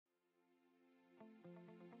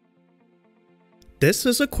This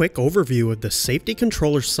is a quick overview of the safety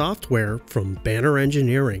controller software from Banner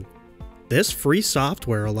Engineering. This free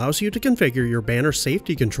software allows you to configure your Banner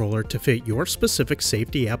safety controller to fit your specific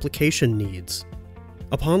safety application needs.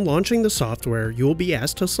 Upon launching the software, you will be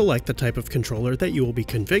asked to select the type of controller that you will be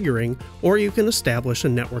configuring, or you can establish a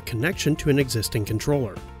network connection to an existing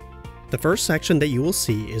controller. The first section that you will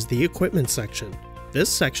see is the equipment section. This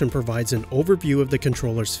section provides an overview of the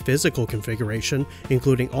controller's physical configuration,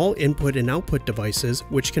 including all input and output devices,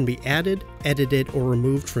 which can be added, edited, or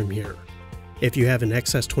removed from here. If you have an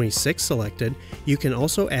XS26 selected, you can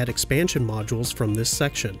also add expansion modules from this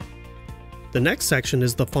section. The next section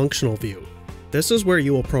is the functional view. This is where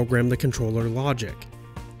you will program the controller logic.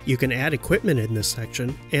 You can add equipment in this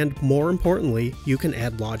section, and more importantly, you can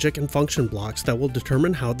add logic and function blocks that will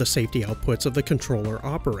determine how the safety outputs of the controller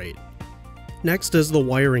operate. Next is the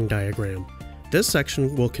wiring diagram. This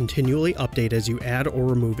section will continually update as you add or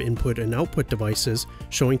remove input and output devices,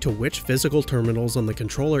 showing to which physical terminals on the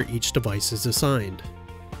controller each device is assigned.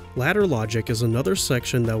 Ladder logic is another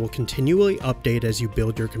section that will continually update as you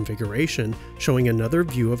build your configuration, showing another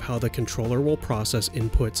view of how the controller will process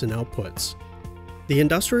inputs and outputs. The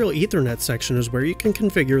Industrial Ethernet section is where you can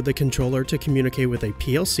configure the controller to communicate with a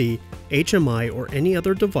PLC, HMI, or any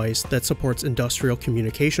other device that supports industrial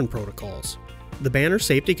communication protocols. The Banner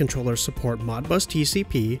safety controllers support Modbus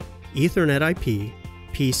TCP, Ethernet IP,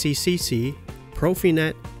 PCCC,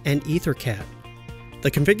 Profinet, and EtherCAT. The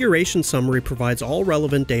configuration summary provides all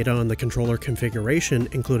relevant data on the controller configuration,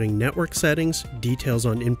 including network settings, details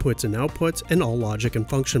on inputs and outputs, and all logic and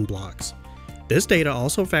function blocks. This data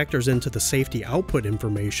also factors into the safety output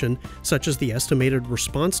information, such as the estimated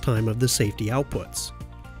response time of the safety outputs.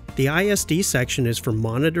 The ISD section is for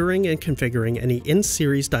monitoring and configuring any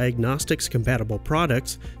in-series diagnostics compatible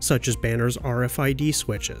products, such as Banner's RFID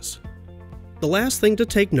switches. The last thing to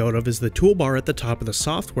take note of is the toolbar at the top of the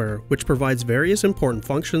software, which provides various important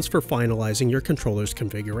functions for finalizing your controller's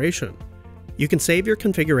configuration. You can save your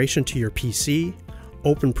configuration to your PC,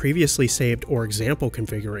 open previously saved or example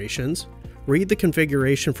configurations, read the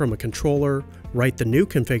configuration from a controller, write the new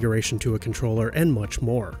configuration to a controller, and much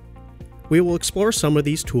more. We will explore some of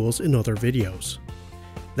these tools in other videos.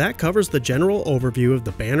 That covers the general overview of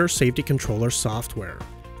the Banner Safety Controller software.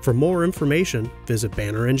 For more information, visit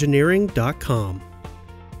bannerengineering.com.